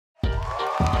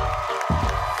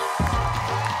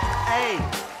Hey,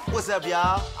 what's up,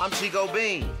 y'all? I'm Chico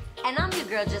Bean. And I'm your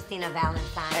girl, Justina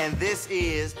Valentine. And this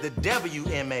is the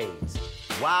WMAs,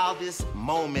 Wildest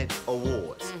Moment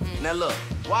Awards. Now look,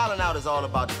 Wildin' Out is all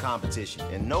about the competition,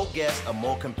 and no guests are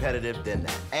more competitive than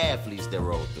the athletes that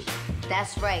roll through.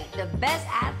 That's right. The best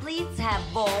athletes have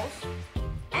balls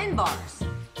and bars,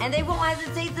 and they won't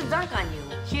hesitate to dunk on you.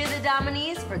 Here are the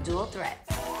nominees for Dual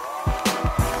Threats.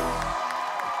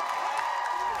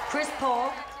 Chris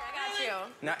Paul.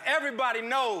 Now, everybody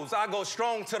knows I go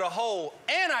strong to the hole,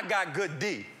 and I got good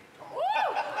D.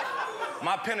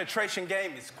 My penetration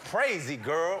game is crazy,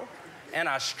 girl, and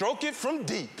I stroke it from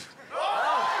deep.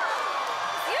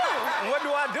 You. And what do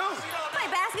I do? Play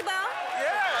basketball.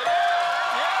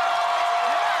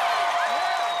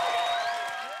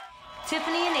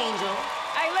 Tiffany and Angel.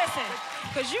 Hey, listen,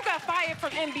 because you got fired from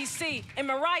NBC, and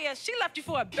Mariah, she left you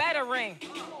for a better ring.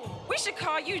 We should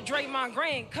call you Draymond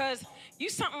Green, because you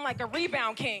something like a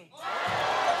rebound king. Hold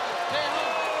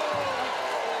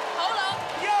up.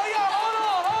 Yo,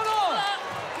 hold on.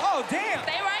 Oh, damn.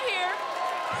 Stay right here.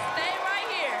 Stay right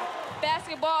here.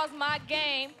 Basketball's my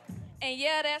game, and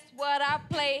yeah, that's what I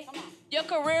play. Your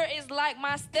career is like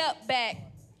my step back.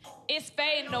 It's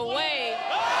fading away.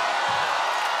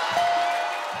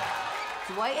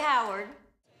 Dwight Howard.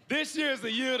 This year's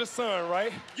the year of the sun,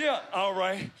 right? Yeah. All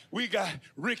right. We got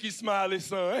Ricky Smiley's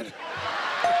son.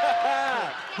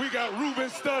 We got Ruben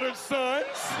Studdard's sons.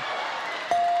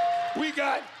 We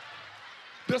got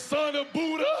the son of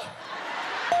Buddha.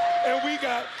 And we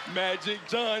got Magic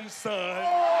John's son.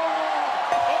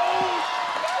 Oh!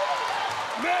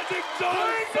 Magic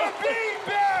John's son! Bring the beat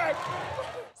back!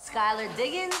 Skylar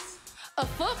Diggins. A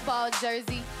football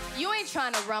jersey, you ain't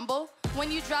trying to rumble.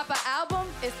 When you drop an album,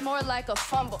 it's more like a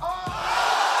fumble.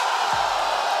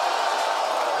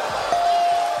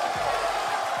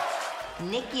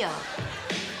 Nick Young.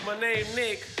 My name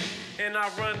Nick, and I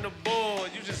run the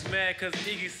board. You just mad because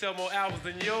Iggy sell more albums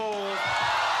than yours.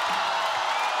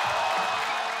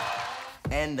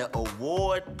 And the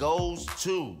award goes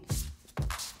to...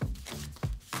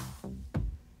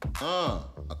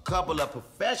 a couple of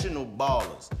professional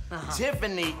ballers,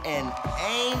 Tiffany and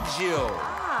Angel.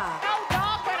 No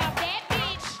dog, but I'm that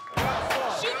bitch.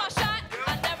 Shoot my shot,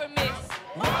 I never miss.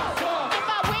 If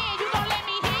I win, you gon' let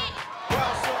me hit.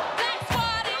 Black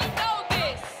squad, and you know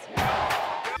this.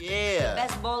 Yeah.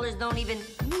 Best ballers don't even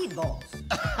need balls.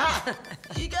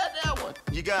 You got that one.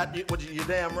 You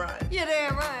damn right. You're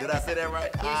damn right. Did I say that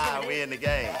right? Yes, you we did. in the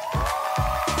game.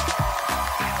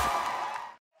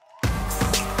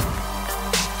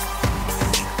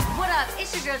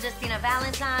 It's your girl, Justina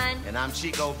Valentine. And I'm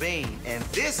Chico Bean, and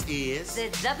this is... the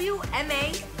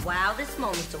WMA Wildest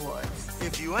Moments Awards.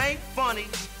 If you ain't funny,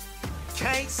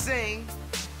 can't sing,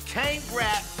 can't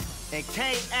rap, and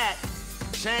can't act,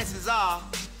 chances are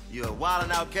you're a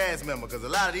Wildin' Out cast member, because a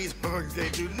lot of these motherfuckers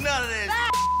can't do none of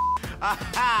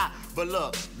that. But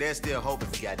look, there's still hope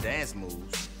if you got dance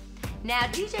moves. Now,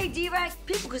 DJ D-Rack,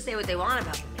 people could say what they want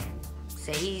about the man.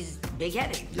 Say he's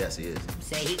big-headed. Yes, he is.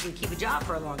 Say he can keep a job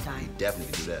for a long time.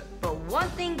 Definitely can do that. But one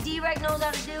thing D-Rack knows how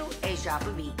to do is drop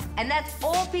a beat. And that's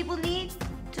all people need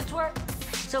to twerk.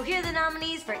 So here are the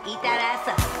nominees for Eat That Ass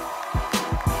Up.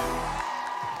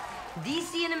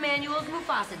 DC and Emmanuel's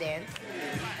Mufasa Dance.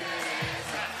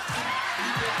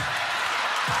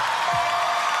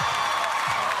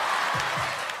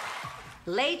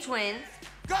 Lay Twins.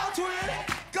 Go Twins!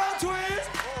 Go Twins!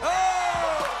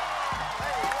 Oh!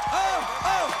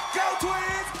 Go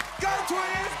Twins! Go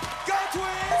Twins! Go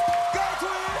Twins! Go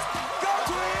Twins! Go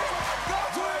Twins! Go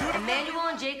Twins! Emmanuel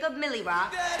and Jacob Millie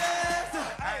Rock.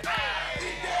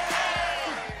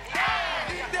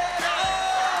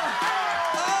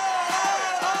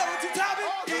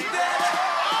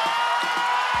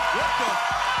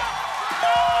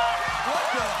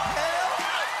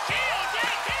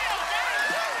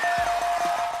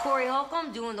 Corey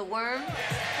Holcomb doing the worm.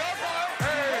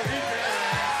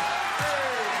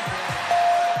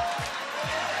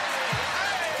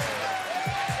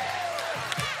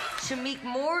 Shamik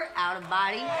Moore, Out of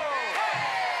Body.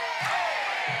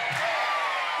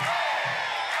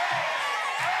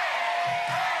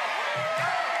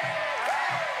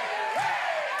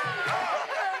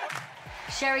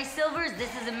 Sherry Silvers, This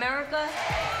Is America.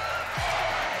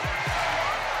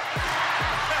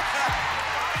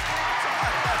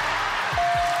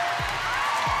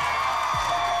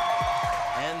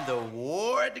 And the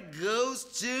award goes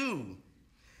to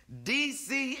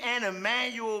DC and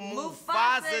Emmanuel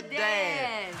Mufasa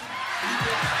Dance.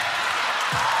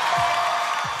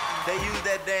 They used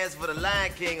that dance for the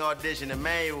Lion King audition.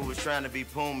 Emmanuel was trying to be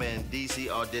Puma, and DC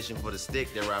auditioned for the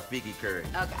stick that Rafiki carried.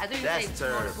 Okay, I think That's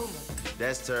terrible. Puma.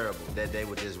 That's terrible that they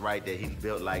would just write that he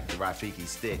built like the Rafiki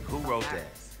stick. Who wrote that?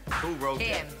 Who wrote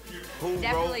Kim. that? Who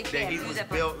Definitely wrote Kim. that he Who's was that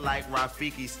built like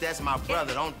Rafiki? That's my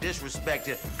brother. Don't disrespect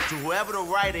it. To whoever the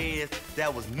writer is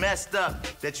that was messed up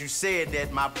that you said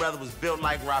that my brother was built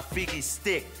like Rafiki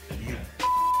stick. You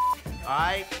all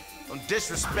right? Don't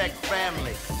disrespect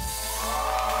family.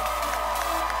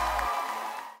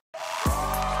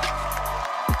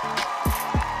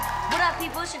 What up,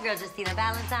 people? It's your girl, Justina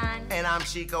Valentine. And I'm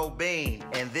Chico Bean,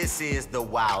 and this is the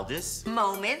Wildest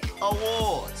Moment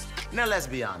Awards. Now, let's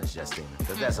be honest, Justina,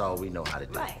 because that's all we know how to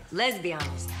do. Right. Let's be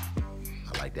honest.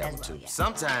 I like that one, As too. well, yeah.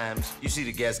 Sometimes you see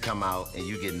the guests come out and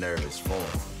you get nervous for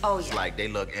them. Oh, It's yeah. like they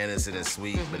look innocent and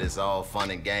sweet, but it's all fun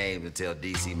and games until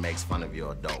DC makes fun of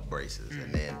your adult braces.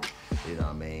 And then, you know what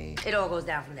I mean? It all goes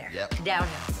down from there. Yep.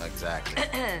 Downhill. Exactly.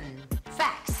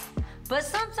 Facts. But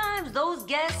sometimes those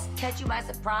guests catch you by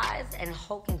surprise and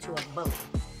hook into a bully.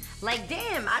 Like,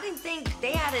 damn, I didn't think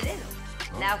they had it in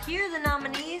them. Now, here are the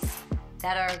nominees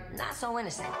that are not so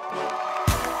innocent.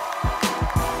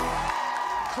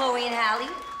 Chloe and Halle.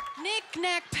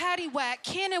 Knick-knack, paddywhack,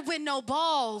 cannon with no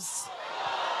balls.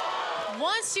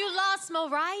 Once you lost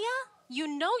Mariah, you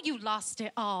know you lost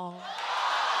it all.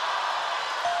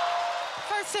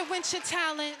 First it went your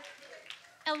talent.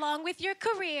 Along with your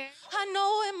career. I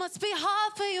know it must be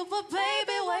hard for you, but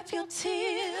baby, wipe your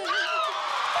tears.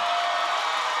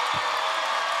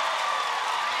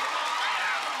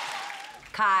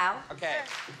 Kyle. Okay.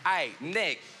 Hey,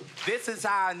 Nick, this is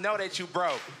how I know that you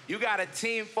broke. You got a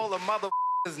team full of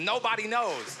motherfuckers nobody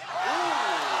knows.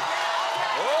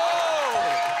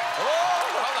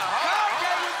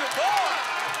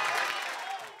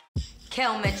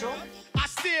 Kel Mitchell. I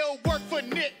still work for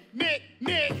Nick. Me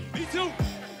too.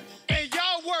 And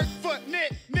y'all work for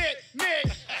Nick.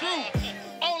 True.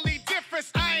 Only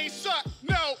difference, I ain't shut,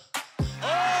 no.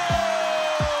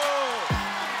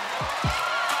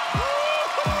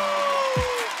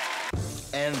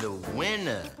 And the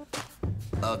winner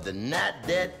of the Not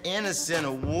That Innocent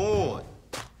Award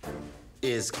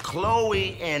is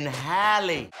Chloe and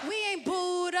Halle. We ain't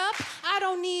booed up. I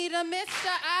don't need a mister.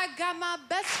 I got my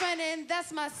best friend, and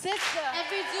that's my sister.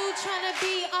 Every dude trying to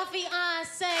be our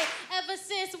fiance. Ever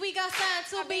since we got signed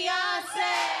to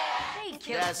Beyonce. They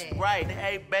killed That's it. right.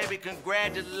 Hey, baby,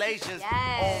 congratulations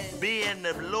Yes. on being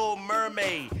the Little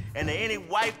Mermaid. And to any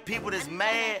white people that's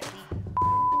mad,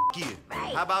 you.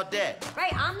 Right. How about that?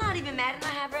 Right, I'm not even mad and I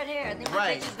have red hair. I think my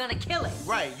Right. bitch is gonna kill it.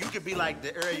 Right, you could be like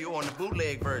the Ariel on the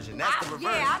bootleg version. That's the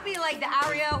reverse. Yeah, I'd be like the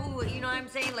Ariel who, you know what I'm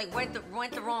saying, like went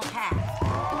the wrong path.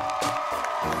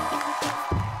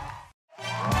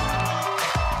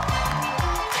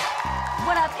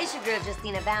 What up? It's your girl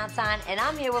Justina Valentine, and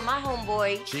I'm here with my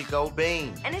homeboy Chico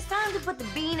Bean. And it's time to put the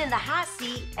bean in the hot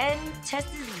seat and test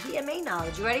his VMA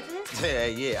knowledge. You ready for this?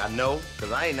 Yeah, I know,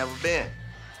 because I ain't never been.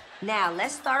 Now,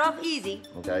 let's start off easy.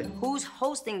 Okay. Who's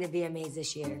hosting the VMAs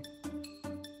this year?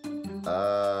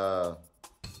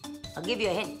 I'll give you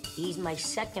a hint. He's my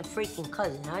second freaking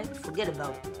cousin, all right? Forget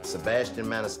about it. Sebastian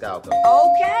Maniscalco.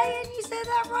 Okay, and you said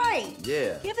that right.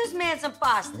 Yeah. Give this man some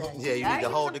pasta. Yeah, you all need right? to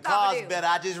hold the cards better.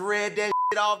 I just read that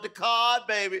off the card,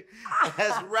 baby.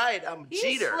 That's right, I'm a He's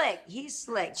cheater. slick. He's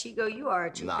slick. Chico, you are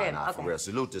a true pimp. Nah, for real.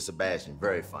 Salute to Sebastian.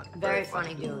 Very funny. Very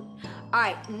funny dude. All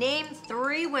right, name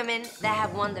 3 women that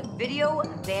have won the Video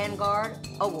Vanguard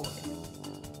Award.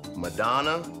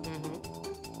 Madonna,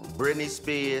 Britney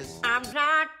Spears, I'm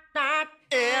not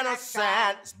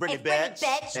Innocent. It's Britney It's Britney Bitch.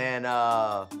 Bitch. And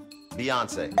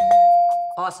Beyonce.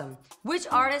 Awesome. Which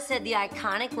artist said the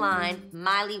iconic line,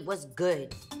 Miley was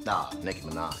good? Nah, Nicki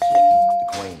Minaj.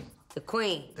 The Queen. The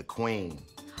Queen. The Queen.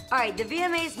 All right, the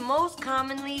VMAs most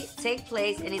commonly take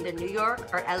place in either New York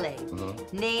or LA.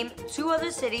 Name 2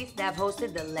 other cities that have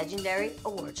hosted the legendary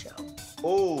award show.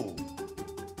 Ooh.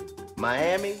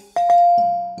 Miami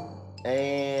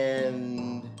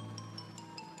and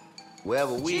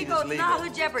wherever weed Chico, is it's legal. not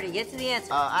Hood Jeopardy. Get to the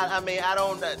answer. I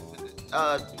don't.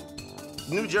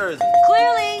 New Jersey.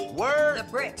 Clearly, Word. the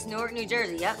Bricks, Newark, New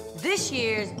Jersey. Yep. This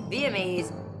year's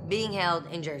VMAs being held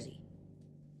in Jersey.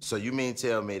 So you mean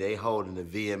tell me they holding the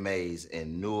VMAs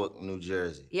in Newark, New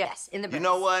Jersey? Yes, in the You Bricks.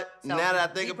 know what? So, now that I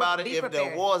think about it, be if the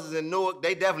prepared. awards is in Newark,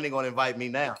 they definitely gonna invite me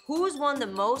now. Who's won the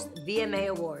most VMA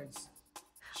awards?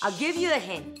 I'll give you a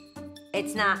hint.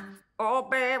 It's not, oh,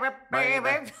 baby,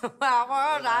 baby, I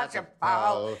was not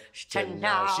supposed to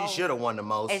know. She should have won the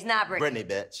most. It's not Britney Britney.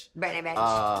 Bitch. Britney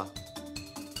Bitch.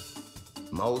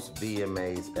 Most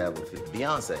VMAs ever.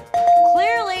 Beyonce.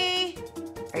 Clearly.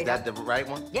 Is that the right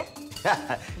one? Yeah.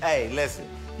 Hey, listen.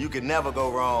 You can never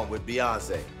go wrong with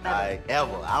Beyonce. All right,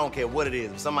 ever. I don't care what it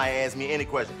is. If somebody asks me any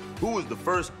question, who was the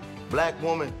first black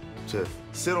woman to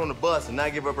sit on the bus and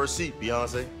not give up her seat?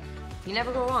 Beyonce. You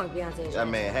never go wrong with Beyonce. I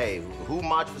mean, hey, who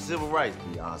marched for civil rights?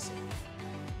 Beyonce.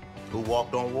 Who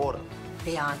walked on water?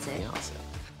 Beyonce. Beyonce.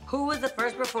 Who was the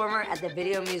first performer at the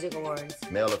Video Music Awards?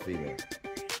 Male or female?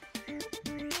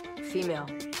 Female.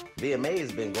 VMA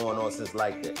has been going on since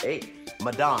like the 8th.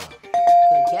 Madonna.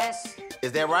 Good guess.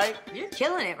 Is that right? You're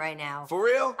killing it right now. For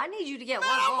real? I need you to get one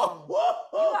wrong.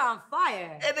 You are on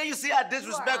fire. And then you see how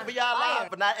disrespectful y'all are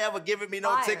for not ever giving me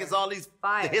no tickets, all these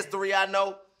the history I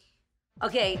know.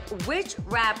 Okay, which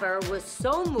rapper was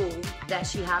so moved that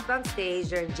she hopped on stage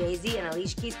during Jay-Z and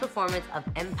Alicia Keys' performance of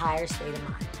Empire State of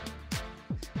Mind?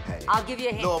 Hey, I'll give you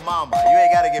a hint. Lil Mama, you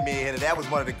ain't gotta give me a hint. That was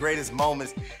one of the greatest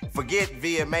moments. Forget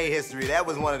VMA history. That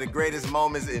was one of the greatest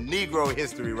moments in Negro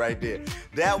history right there.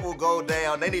 That will go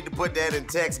down. They need to put that in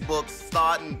textbooks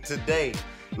starting today.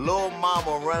 Lil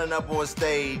Mama running up on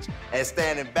stage and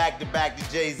standing back to back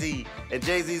to Jay-Z. And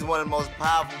Jay-Z's one of the most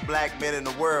powerful black men in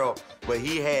the world, but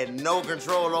he had no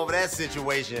control over that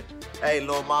situation. Hey,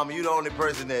 Lil Mama, you the only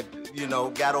person that, you know,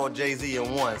 got on Jay-Z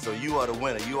and won, so you are the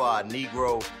winner. You are a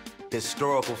Negro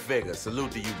historical figure.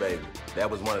 Salute to you, baby. That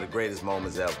was one of the greatest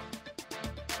moments ever.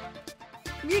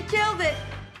 You killed it.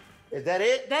 Is that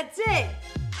it? That's it.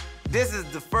 This is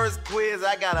the first quiz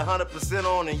I got 100%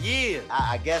 on in years.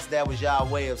 I guess that was y'all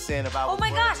way of saying if I was Oh my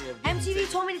gosh, worthy of getting MTV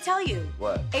tickets. told me to tell you.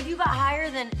 What? If you got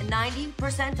higher than 90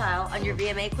 percentile on your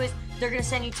VMA quiz, they're gonna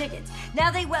send you tickets.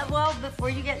 Now they went, well, before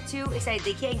you get too excited,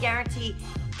 they can't guarantee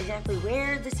exactly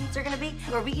where the seats are gonna be,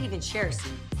 or we can even share a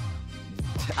seat.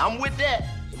 I'm with that.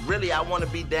 Really, I want to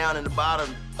be down in the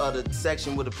bottom of the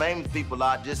section where the famous people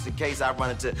are, just in case I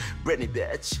run into Britney,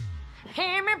 bitch.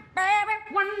 Hear me, baby,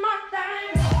 one more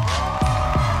thing.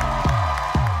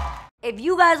 If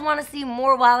you guys want to see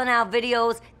more Wildin' Out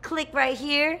videos, click right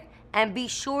here and be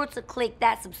sure to click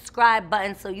that subscribe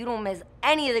button so you don't miss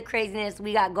any of the craziness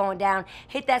we got going down.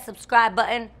 Hit that subscribe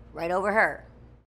button right over here.